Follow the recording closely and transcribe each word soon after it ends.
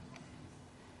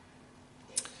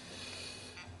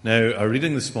Now, our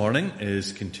reading this morning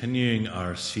is continuing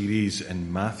our series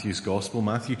in Matthew's Gospel,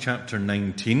 Matthew chapter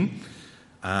 19,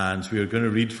 and we are going to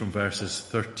read from verses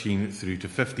 13 through to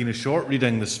 15. A short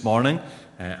reading this morning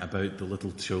about the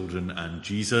little children and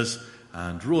Jesus,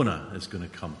 and Rona is going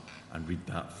to come and read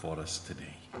that for us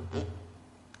today.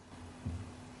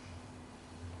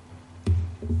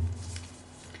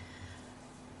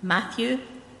 Matthew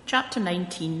chapter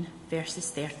 19,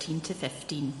 verses 13 to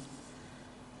 15.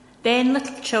 Then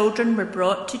little children were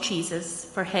brought to Jesus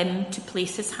for him to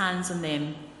place his hands on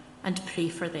them and pray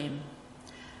for them.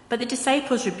 But the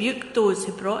disciples rebuked those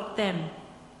who brought them.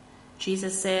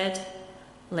 Jesus said,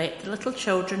 "Let the little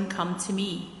children come to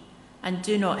me, and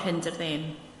do not hinder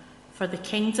them, for the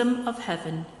kingdom of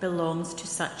heaven belongs to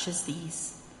such as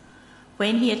these."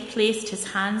 When he had placed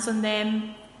his hands on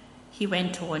them, he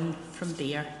went on from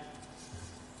there.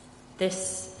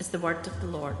 This is the word of the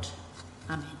Lord.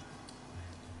 Amen.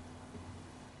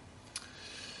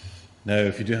 Now,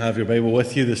 if you do have your Bible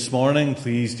with you this morning,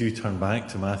 please do turn back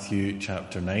to Matthew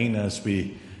chapter 9 as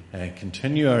we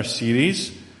continue our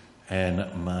series in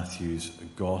Matthew's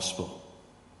Gospel.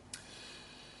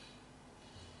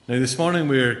 Now, this morning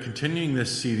we're continuing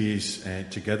this series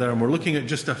together, and we're looking at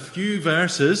just a few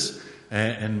verses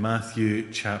in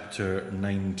Matthew chapter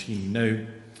 19. Now,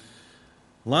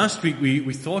 last week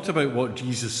we thought about what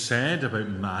Jesus said about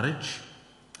marriage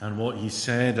and what he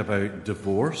said about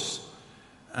divorce.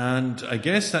 And I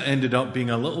guess that ended up being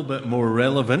a little bit more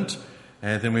relevant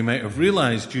than we might have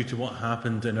realised due to what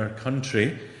happened in our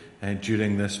country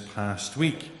during this past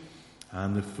week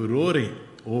and the furore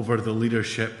over the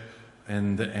leadership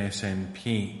in the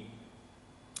SNP.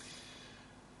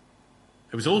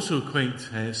 It was also quite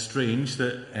strange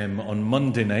that on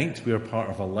Monday night we were part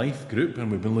of a life group and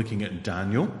we've been looking at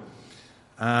Daniel,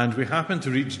 and we happened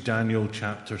to reach Daniel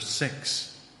chapter 6.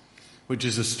 Which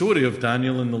is a story of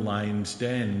Daniel in the lion's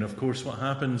den. And of course what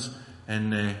happens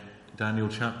in Daniel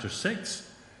chapter 6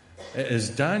 is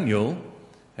Daniel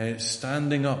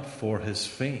standing up for his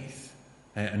faith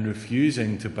and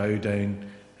refusing to bow down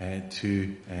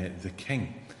to the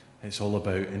king. It's all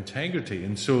about integrity.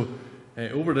 And so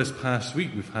over this past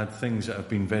week we've had things that have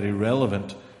been very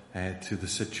relevant to the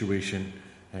situation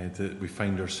that we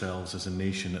find ourselves as a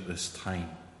nation at this time.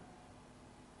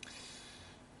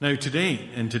 Now today,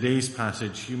 in today's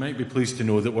passage, you might be pleased to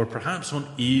know that we're perhaps on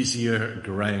easier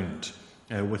ground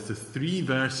with the three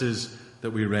verses that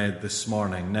we read this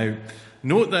morning. Now,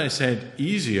 note that I said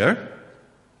easier,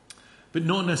 but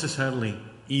not necessarily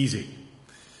easy.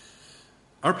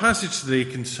 Our passage today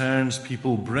concerns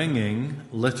people bringing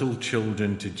little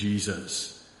children to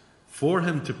Jesus for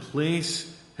him to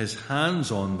place his hands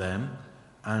on them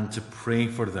and to pray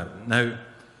for them. Now,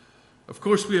 of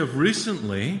course, we have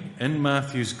recently, in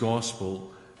Matthew's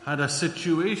Gospel, had a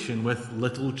situation with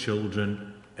little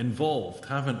children involved,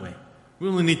 haven't we? We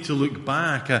only need to look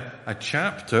back a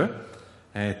chapter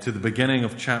to the beginning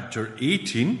of chapter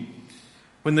 18,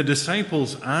 when the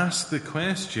disciples asked the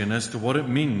question as to what it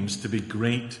means to be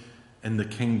great in the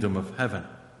kingdom of heaven.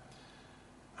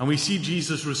 And we see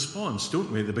Jesus' response,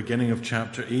 don't we, at the beginning of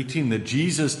chapter 18, that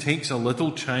Jesus takes a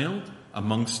little child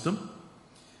amongst them,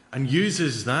 and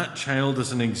uses that child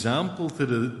as an example to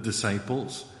the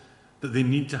disciples that they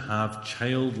need to have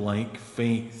childlike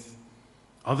faith.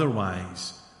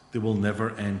 Otherwise, they will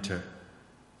never enter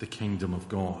the kingdom of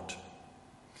God.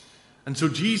 And so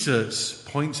Jesus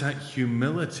points at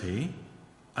humility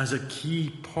as a key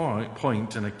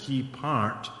point and a key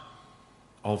part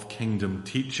of kingdom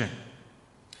teaching.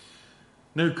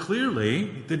 Now, clearly,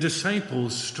 the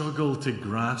disciples struggle to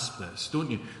grasp this,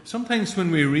 don't you? Sometimes when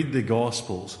we read the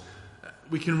Gospels,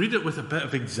 we can read it with a bit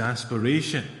of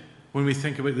exasperation when we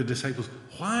think about the disciples.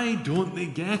 Why don't they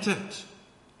get it?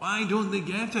 Why don't they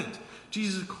get it?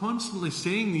 Jesus is constantly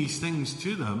saying these things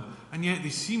to them, and yet they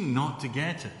seem not to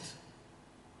get it.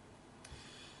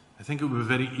 I think it would be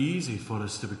very easy for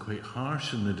us to be quite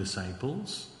harsh on the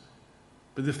disciples,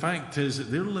 but the fact is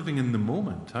that they're living in the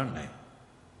moment, aren't they?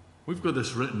 We've got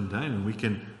this written down, and we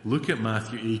can look at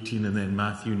Matthew 18 and then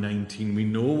Matthew 19. We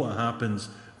know what happens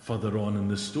further on in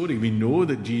the story. We know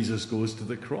that Jesus goes to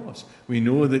the cross. We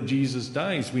know that Jesus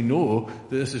dies. We know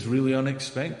that this is really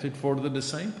unexpected for the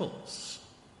disciples.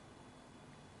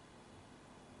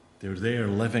 They're there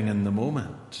living in the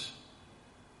moment.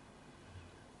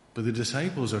 But the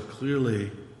disciples are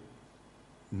clearly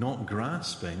not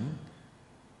grasping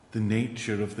the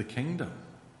nature of the kingdom.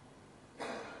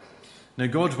 Now,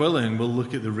 God willing, we'll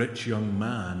look at the rich young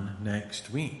man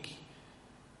next week.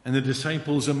 And the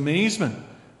disciples' amazement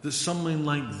that someone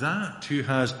like that, who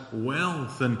has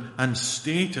wealth and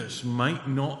status, might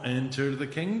not enter the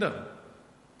kingdom.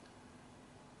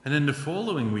 And in the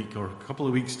following week, or a couple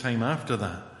of weeks' time after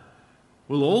that,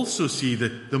 we'll also see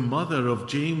the mother of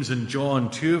James and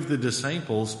John, two of the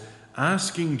disciples,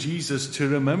 asking Jesus to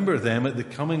remember them at the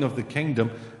coming of the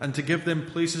kingdom and to give them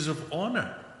places of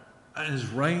honor at his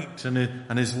right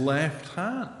and his left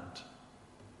hand.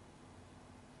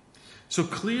 So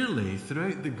clearly,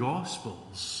 throughout the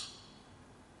Gospels,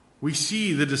 we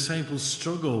see the disciples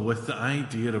struggle with the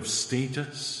idea of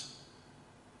status,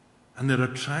 and they're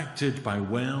attracted by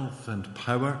wealth and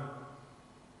power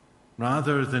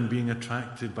rather than being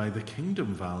attracted by the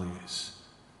kingdom values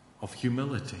of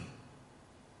humility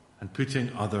and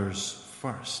putting others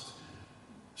first.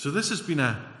 So this has been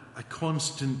a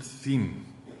constant theme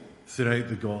throughout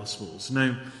the Gospels.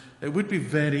 Now, it would be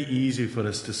very easy for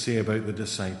us to say about the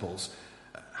disciples,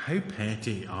 how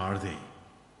petty are they?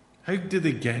 How do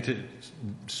they get it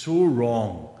so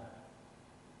wrong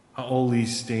at all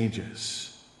these stages?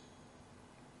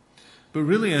 But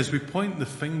really, as we point the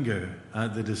finger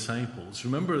at the disciples,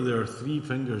 remember there are three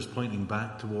fingers pointing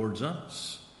back towards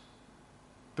us.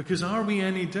 Because are we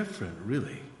any different,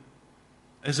 really?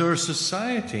 Is our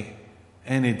society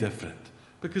any different?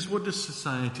 Because what does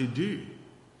society do?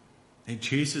 It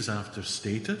chases after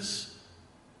status.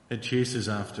 It chases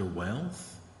after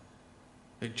wealth.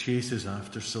 It chases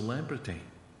after celebrity.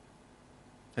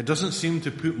 It doesn't seem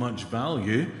to put much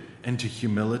value into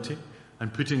humility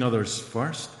and putting others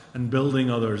first and building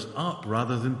others up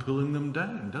rather than pulling them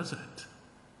down, does it?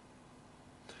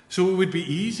 So it would be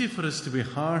easy for us to be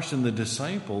harsh on the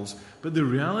disciples, but the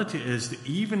reality is that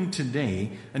even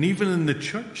today, and even in the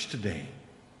church today,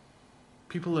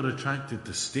 people are attracted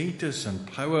to status and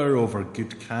power over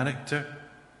good character,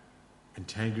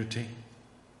 integrity,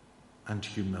 and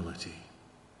humility.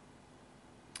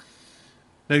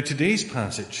 Now, today's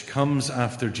passage comes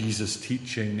after Jesus'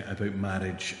 teaching about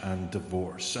marriage and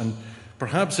divorce, and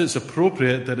perhaps it's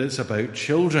appropriate that it's about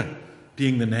children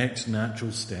being the next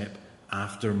natural step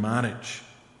after marriage.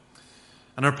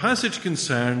 And our passage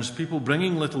concerns people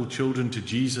bringing little children to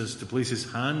Jesus to place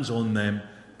his hands on them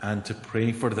and to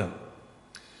pray for them.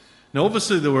 Now,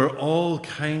 obviously, there were all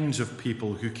kinds of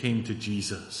people who came to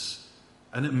Jesus.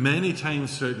 And at many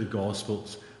times throughout the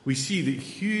Gospels, we see that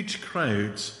huge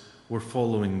crowds were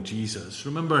following Jesus.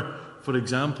 Remember, for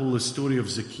example, the story of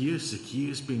Zacchaeus.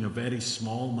 Zacchaeus being a very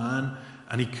small man,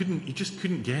 and he just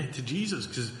couldn't get to Jesus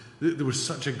because there was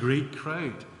such a great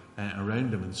crowd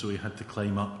around him, and so he had to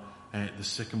climb up the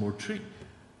sycamore tree.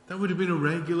 That would have been a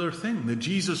regular thing, that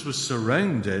Jesus was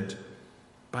surrounded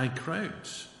by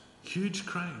crowds, huge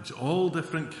crowds, all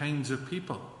different kinds of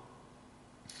people.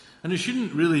 And it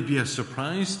shouldn't really be a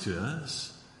surprise to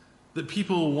us that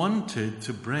people wanted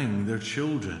to bring their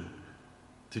children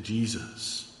to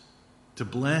Jesus, to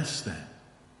bless them,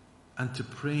 and to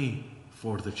pray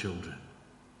for the children.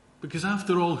 Because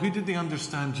after all, who did they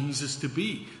understand Jesus to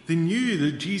be? They knew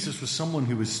that Jesus was someone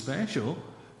who was special.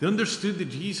 They understood that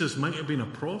Jesus might have been a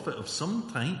prophet of some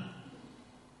type.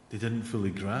 They didn't fully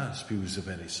grasp he was the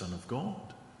very Son of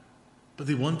God. But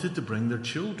they wanted to bring their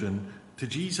children to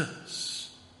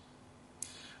Jesus.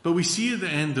 But we see at the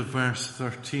end of verse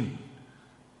 13,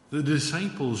 the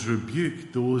disciples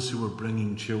rebuked those who were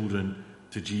bringing children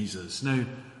to Jesus. Now,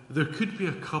 there could be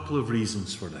a couple of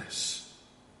reasons for this.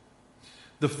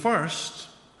 The first,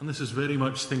 and this is very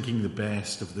much thinking the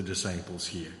best of the disciples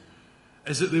here,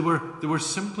 is that they were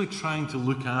simply trying to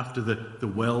look after the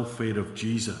welfare of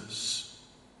Jesus.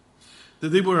 That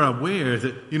they were aware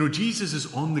that, Jesus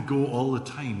is on the go all the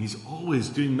time. He's always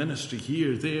doing ministry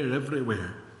here, there,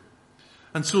 everywhere.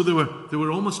 And so they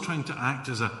were almost trying to act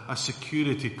as a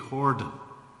security cordon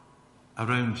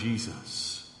around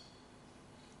Jesus.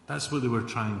 That's what they were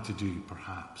trying to do,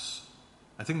 perhaps.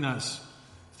 I think that's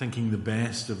thinking the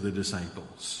best of the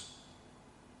disciples.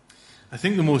 I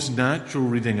think the most natural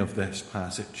reading of this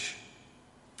passage,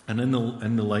 and in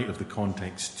the light of the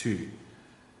context too,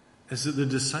 is that the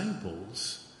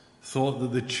disciples thought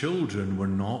that the children were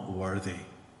not worthy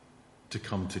to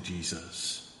come to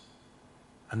Jesus,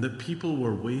 and that people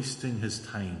were wasting his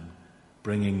time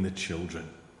bringing the children.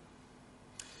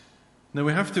 Now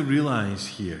we have to realize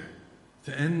here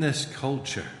that in this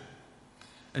culture,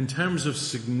 in terms of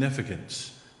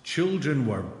significance, children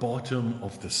were bottom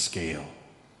of the scale.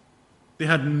 They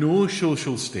had no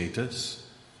social status.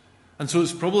 And so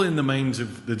it's probably in the minds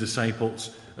of the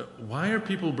disciples, why are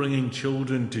people bringing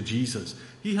children to Jesus?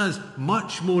 He has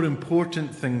much more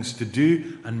important things to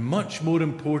do and much more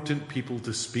important people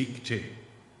to speak to.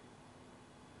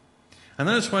 And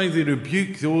that's why they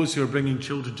rebuke those who are bringing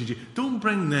children to Jesus. Don't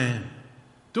bring them.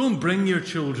 Don't bring your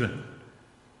children.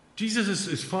 Jesus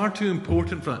is far too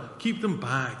important for that. Keep them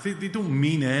back. They don't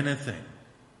mean anything.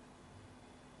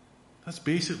 That's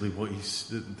basically what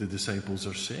the disciples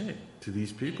are saying to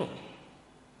these people.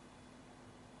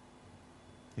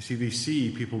 You see, they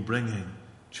see people bringing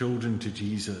children to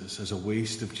Jesus as a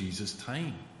waste of Jesus'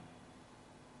 time.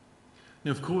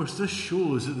 Now, of course, this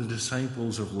shows that the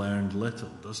disciples have learned little,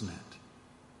 doesn't it?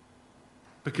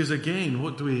 Because again,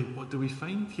 what do we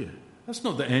find here? That's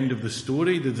not the end of the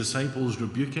story, the disciples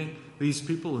rebuking these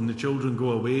people and the children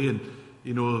go away and,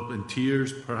 in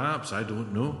tears, perhaps, I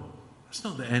don't know. That's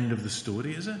not the end of the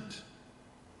story, is it?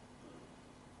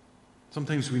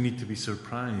 Sometimes we need to be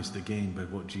surprised again by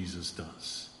what Jesus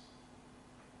does.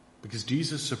 Because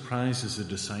Jesus surprises the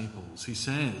disciples. He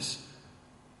says,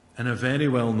 in a very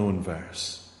well-known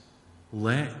verse,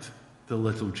 "Let the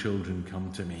little children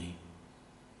come to me,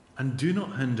 and do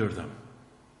not hinder them,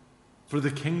 for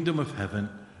the kingdom of heaven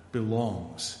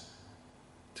belongs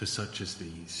to such as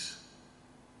these."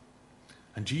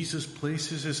 And Jesus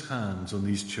places his hands on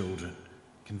these children,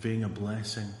 conveying a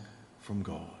blessing from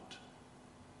God.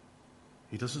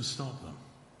 He doesn't stop them.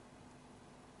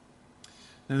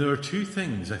 Now, there are two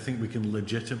things I think we can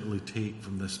legitimately take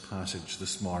from this passage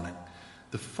this morning.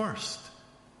 The first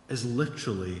is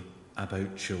literally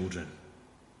about children.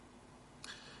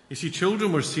 You see,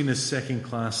 children were seen as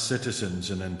second-class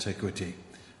citizens in antiquity,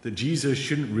 that Jesus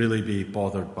shouldn't really be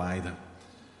bothered by them.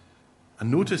 And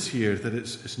notice here that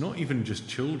it's not even just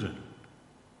children,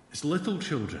 it's little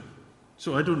children.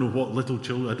 So I don't know what little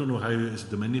children, I don't know how it's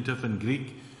diminutive in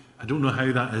Greek. I don't know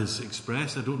how that is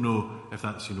expressed. I don't know if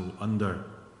that's, under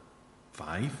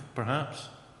 5, perhaps.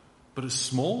 But it's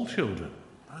small children.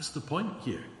 That's the point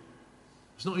here.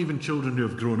 It's not even children who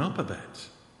have grown up a bit.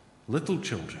 Little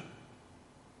children.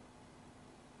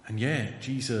 And yet,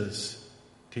 Jesus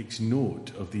takes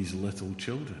note of these little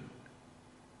children.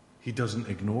 He doesn't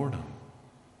ignore them.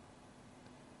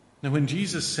 Now, when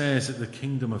Jesus says that the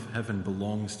kingdom of heaven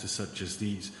belongs to such as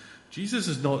these, Jesus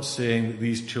is not saying that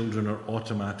these children are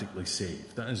automatically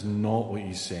saved. That is not what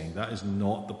he's saying. That is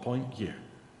not the point here.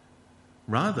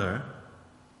 Rather,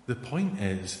 the point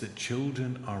is that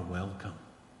children are welcome.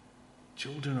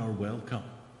 Children are welcome.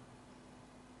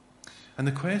 And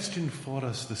the question for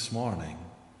us this morning,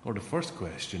 or the first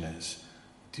question is,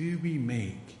 do we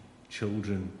make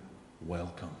children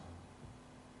welcome?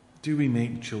 Do we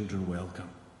make children welcome?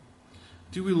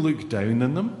 Do we look down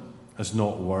on them as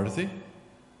not worthy,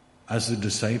 as the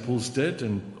disciples did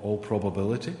in all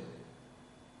probability?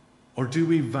 Or do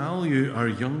we value our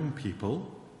young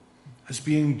people as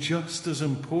being just as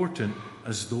important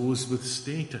as those with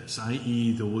status,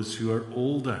 i.e. those who are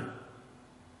older?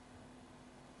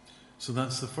 So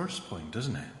that's the first point,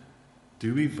 isn't it?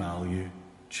 Do we value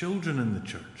children in the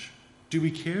church? Do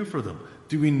we care for them?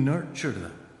 Do we nurture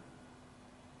them?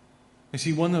 You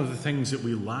see, one of the things that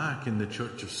we lack in the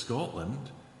Church of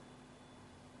Scotland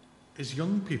is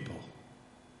young people.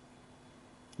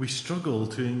 We struggle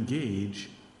to engage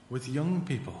with young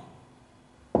people.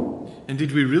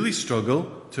 Indeed, we really struggle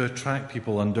to attract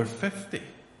people under 50.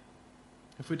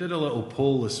 If we did a little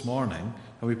poll this morning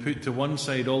and we put to one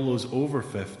side all those over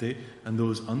 50 and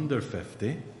those under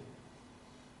 50,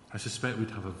 I suspect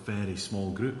we'd have a very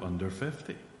small group under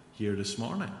 50 here this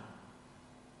morning.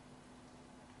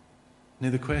 Now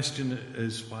the question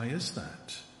is, why is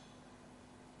that?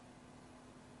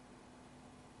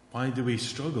 Why do we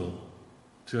struggle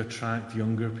to attract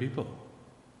younger people?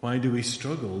 Why do we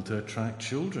struggle to attract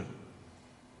children?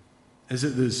 Is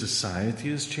it that society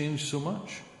has changed so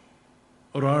much?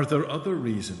 Or are there other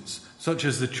reasons, such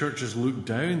as the churches look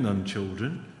down on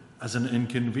children as an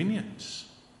inconvenience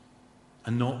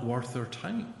and not worth their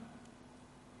time?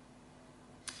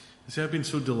 You see, I've been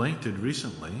so delighted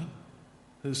recently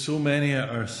that so many at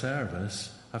our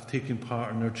service have taken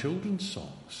part in our children's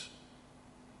songs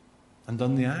and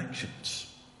done the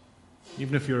actions.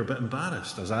 Even if you're a bit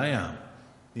embarrassed, as I am,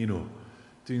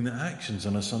 doing the actions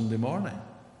on a Sunday morning.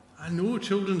 I know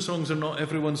children's songs are not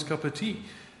everyone's cup of tea,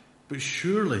 but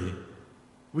surely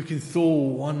we can throw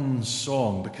one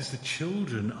song because the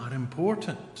children are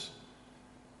important.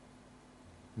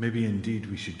 Maybe indeed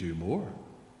we should do more.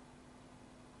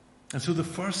 And so the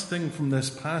first thing from this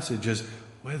passage is,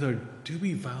 do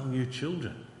we value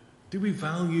children? Do we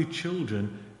value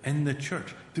children in the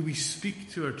church? Do we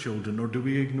speak to our children or do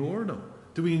we ignore them?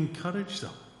 Do we encourage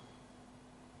them?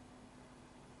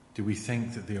 Do we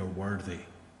think that they are worthy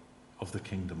of the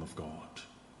kingdom of God?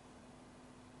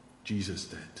 Jesus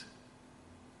did.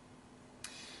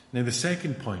 Now, the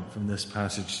second point from this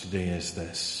passage today is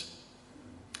this.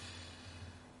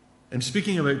 In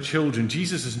speaking about children,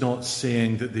 Jesus is not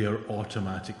saying that they are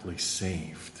automatically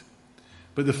saved.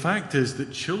 But the fact is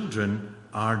that children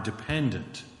are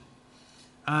dependent.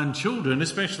 And children,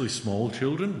 especially small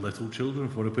children, little children,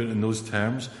 if we want to put it in those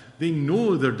terms, they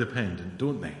know they're dependent,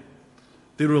 don't they?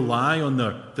 They rely on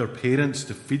their parents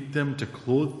to feed them, to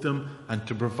clothe them, and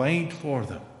to provide for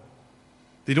them.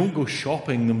 They don't go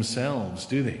shopping themselves,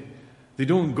 do they? They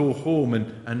don't go home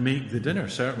and make the dinner.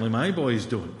 Certainly my boys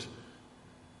don't.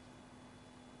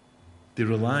 They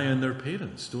rely on their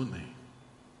parents, don't they?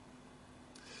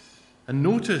 And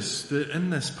notice that in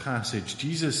this passage,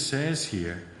 Jesus says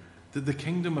here that the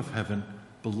kingdom of heaven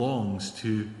belongs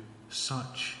to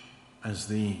such as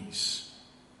these.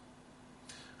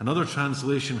 Another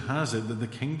translation has it that the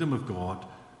kingdom of God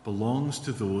belongs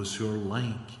to those who are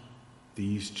like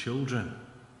these children.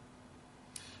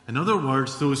 In other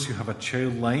words, those who have a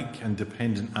childlike and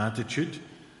dependent attitude,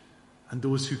 and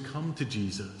those who come to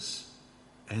Jesus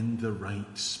in the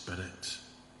right spirit.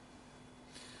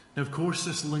 Now, of course,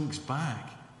 this links back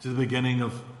to the beginning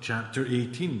of chapter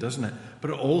 18, doesn't it?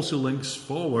 But it also links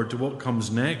forward to what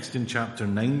comes next in chapter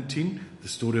 19, the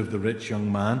story of the rich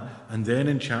young man, and then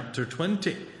in chapter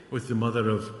 20, with the mother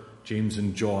of James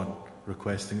and John,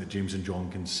 requesting that James and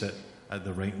John can sit at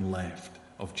the right and left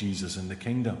of Jesus in the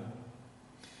kingdom.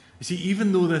 You see,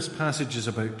 even though this passage is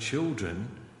about children,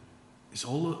 it's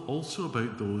also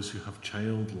about those who have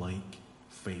childlike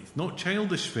faith. Not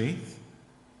childish faith,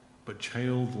 but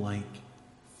childlike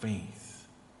faith.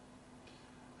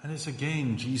 And it's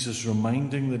again Jesus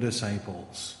reminding the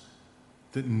disciples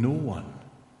that no one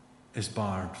is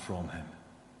barred from him.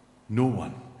 No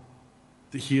one.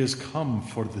 That he has come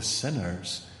for the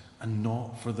sinners and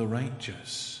not for the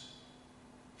righteous.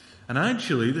 And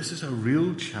actually, this is a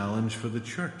real challenge for the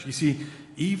church. You see,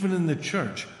 even in the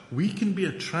church, we can be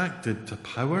attracted to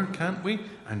power, can't we?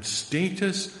 And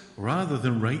status rather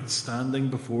than right standing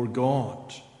before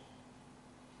God.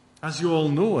 As you all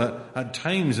know, at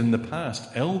times in the past,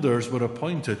 elders were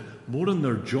appointed more on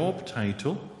their job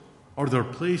title or their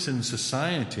place in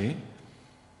society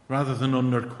rather than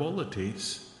on their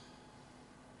qualities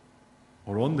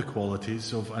or on the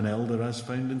qualities of an elder as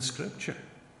found in Scripture.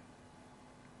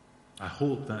 I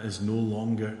hope that is no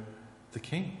longer the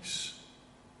case.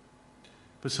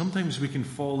 But sometimes we can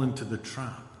fall into the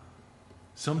trap,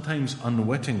 sometimes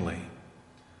unwittingly,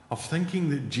 of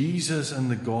thinking that Jesus and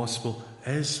the gospel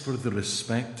is for the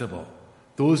respectable,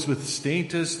 those with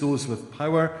status, those with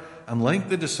power, and like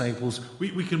the disciples,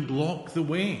 we can block the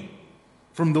way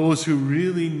from those who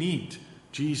really need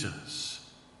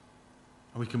Jesus.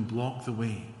 And we can block the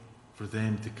way for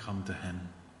them to come to him.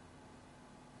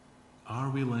 Are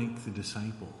we like the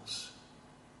disciples,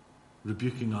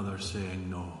 rebuking others, saying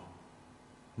no?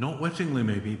 Not wittingly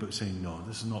maybe, but saying no,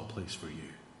 this is not a place for you.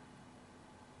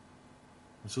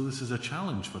 And so this is a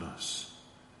challenge for us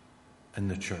in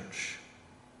the church,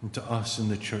 and to us in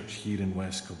the church here in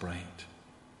West Kilbride.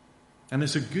 And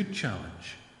it's a good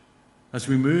challenge as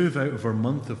we move out of our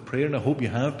month of prayer, and I hope you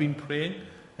have been praying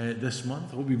this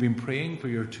month. I hope you've been praying for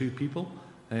your two people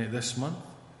this month.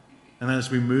 And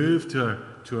as we move to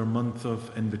our month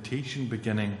of invitation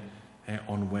beginning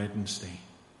on Wednesday,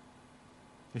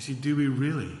 you see, do we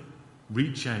really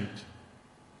reach out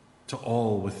to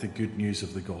all with the good news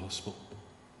of the gospel?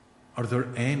 Are there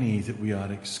any that we are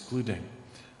excluding?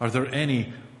 Are there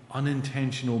any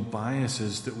unintentional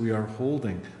biases that we are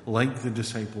holding, like the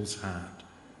disciples had,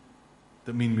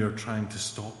 that mean we are trying to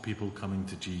stop people coming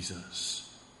to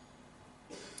Jesus?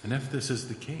 And if this is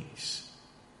the case,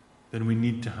 then we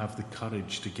need to have the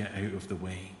courage to get out of the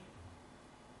way.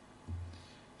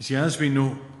 You see, as we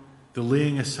know, the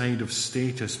laying aside of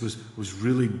status was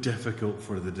really difficult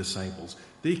for the disciples.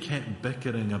 They kept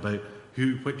bickering about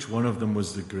which one of them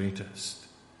was the greatest.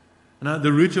 And at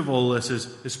the root of all this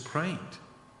is pride.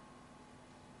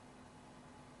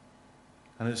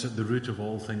 And it's at the root of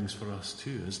all things for us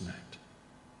too, isn't it?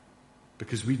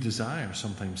 Because we desire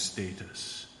sometimes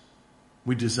status.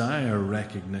 We desire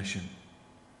recognition.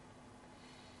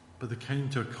 But the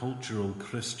countercultural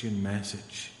Christian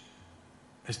message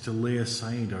is to lay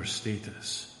aside our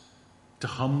status, to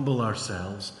humble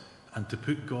ourselves, and to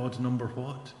put God number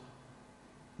what?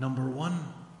 Number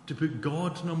one. To put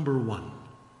God number one.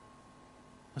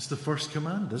 That's the first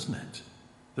command, isn't it?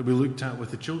 That we looked at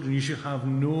with the children. You should have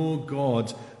no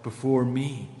God before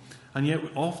me. And yet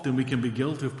often we can be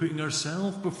guilty of putting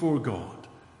ourselves before God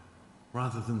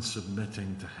rather than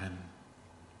submitting to him.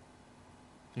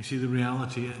 You see, the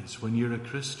reality is, when you're a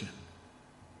Christian,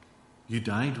 you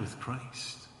died with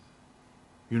Christ.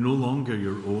 You're no longer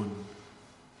your own,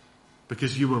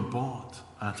 because you were bought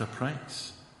at a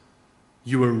price.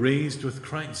 You were raised with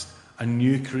Christ, a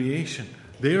new creation.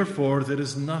 Therefore, there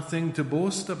is nothing to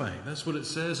boast about. That's what it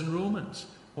says in Romans,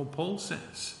 what Paul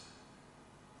says.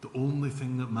 The only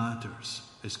thing that matters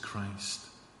is Christ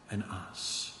in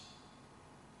us.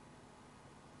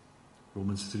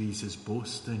 Romans 3 says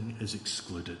boasting is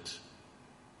excluded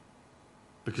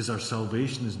because our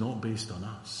salvation is not based on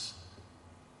us.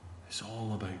 It's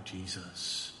all about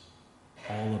Jesus,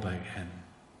 all about him.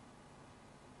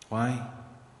 Why?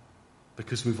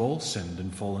 Because we've all sinned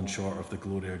and fallen short of the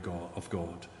glory of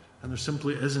God, and there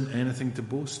simply isn't anything to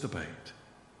boast about.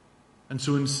 And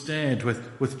so instead,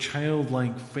 with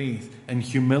childlike faith and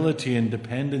humility and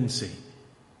dependency,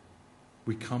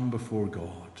 we come before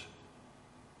God.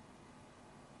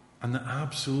 And the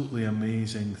absolutely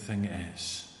amazing thing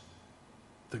is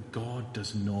that God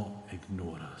does not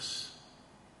ignore us.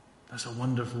 That's a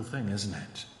wonderful thing, isn't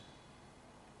it?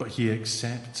 But he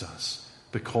accepts us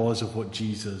because of what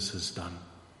Jesus has done.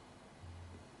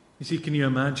 You see, can you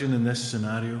imagine in this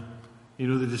scenario? You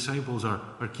know, the disciples are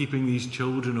keeping these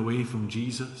children away from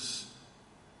Jesus.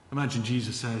 Imagine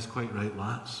Jesus says, quite right,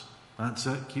 lads, that's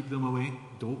it, keep them away,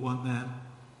 don't want them.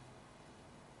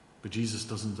 But Jesus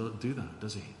doesn't do that,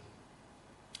 does he?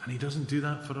 And he doesn't do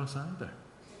that for us either.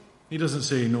 He doesn't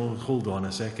say, no, hold on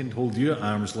a second, hold you at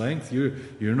arm's length,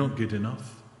 you're not good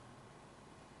enough.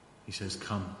 He says,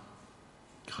 come.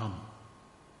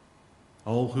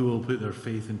 All who will put their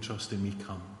faith and trust in me,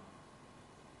 come.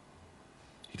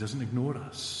 He doesn't ignore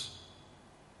us.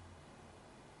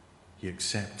 He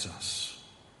accepts us.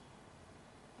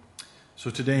 So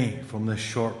today, from this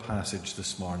short passage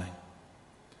this morning,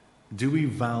 do we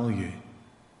value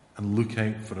and look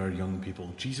out for our young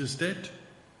people? Jesus did.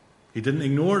 He didn't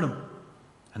ignore them,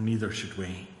 and neither should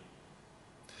we.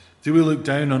 Do we look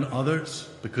down on others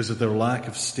because of their lack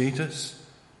of status?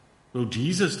 Well,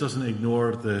 Jesus doesn't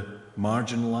ignore the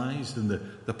marginalized and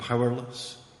the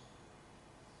powerless,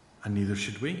 and neither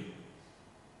should we.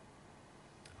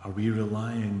 Are we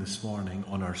relying this morning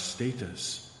on our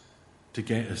status to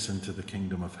get us into the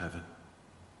kingdom of heaven?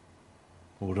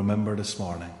 Well, remember this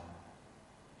morning,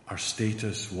 our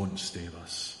status won't save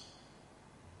us.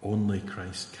 Only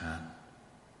Christ can.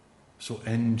 So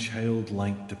in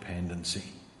childlike dependency,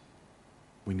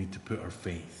 we need to put our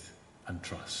faith and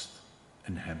trust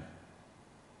in him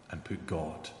and put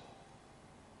God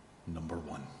number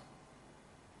one.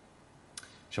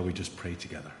 Shall we just pray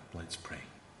together? Let's pray.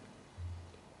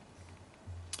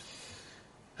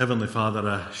 Heavenly Father,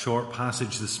 a short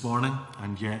passage this morning,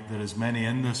 and yet there is many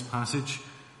in this passage,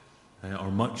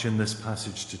 or much in this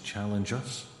passage to challenge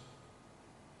us.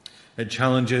 It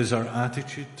challenges our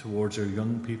attitude towards our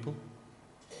young people,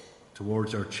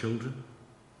 towards our children.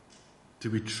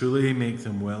 Do we truly make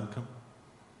them welcome?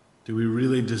 Do we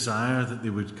really desire that they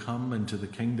would come into the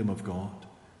kingdom of God?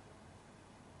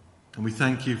 And we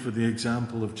thank you for the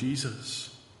example of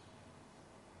Jesus,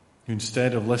 who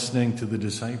instead of listening to the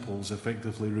disciples,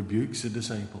 effectively rebukes the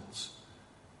disciples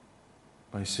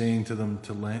by saying to them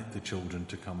to let the children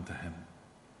to come to him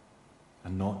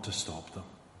and not to stop them.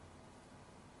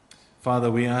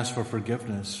 Father, we ask for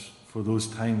forgiveness for those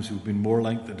times we've been more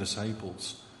like the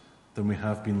disciples than we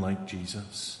have been like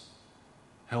Jesus.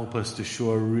 Help us to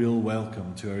show a real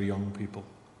welcome to our young people.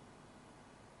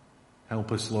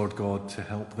 Help us, Lord God, to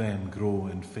help them grow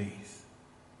in faith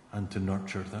and to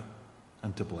nurture them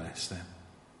and to bless them.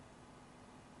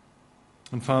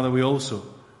 And Father, we also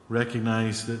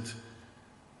recognize that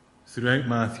throughout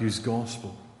Matthew's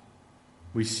Gospel,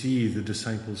 we see the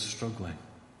disciples struggling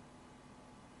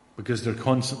because they're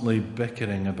constantly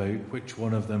bickering about which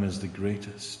one of them is the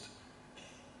greatest.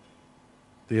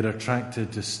 They're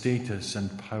attracted to status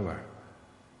and power,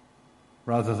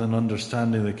 rather than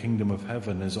understanding the kingdom of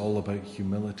heaven is all about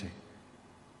humility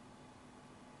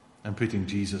and putting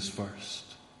Jesus first.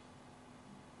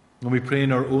 And we pray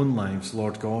in our own lives,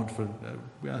 Lord God,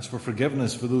 we ask for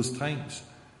forgiveness for those times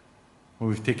when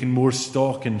we've taken more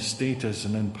stock in status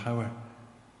and in power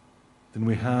than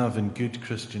we have in good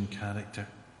Christian character,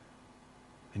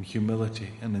 in humility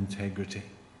and integrity.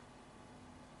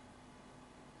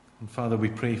 And Father, we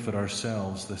pray for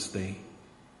ourselves this day,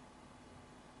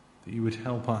 that you would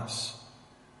help us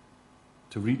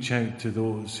to reach out to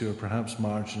those who are perhaps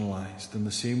marginalized in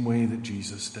the same way that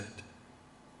Jesus did.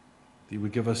 That you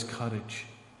would give us courage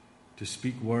to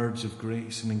speak words of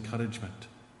grace and encouragement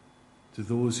to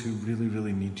those who really,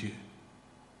 really need you.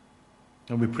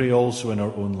 And we pray also in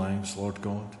our own lives, Lord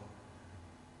God,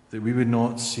 that we would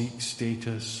not seek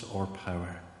status or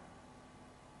power,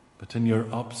 but in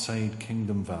your upside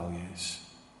kingdom values,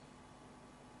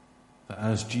 that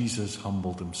as Jesus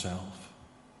humbled himself,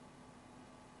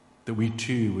 that we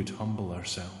too would humble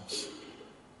ourselves,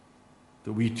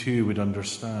 that we too would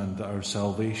understand that our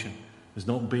salvation is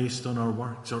not based on our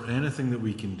works or anything that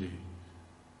we can do.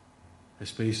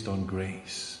 is based on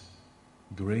grace,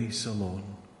 grace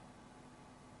alone,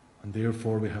 and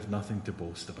therefore we have nothing to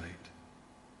boast about.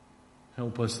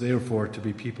 Help us, therefore, to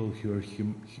be people who are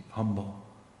humble.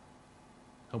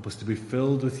 Help us to be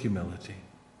filled with humility.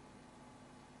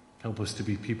 Help us to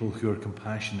be people who are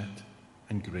compassionate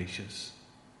and gracious.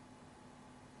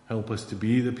 Help us to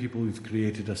be the people you've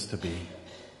created us to be.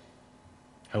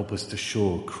 Help us to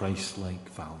show Christ-like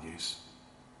values.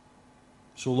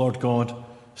 So, Lord God,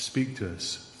 speak to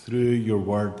us through your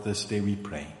word this day, we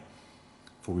pray.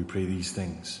 For we pray these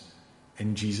things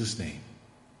in Jesus' name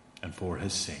and for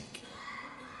his sake.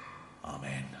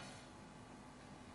 Amen.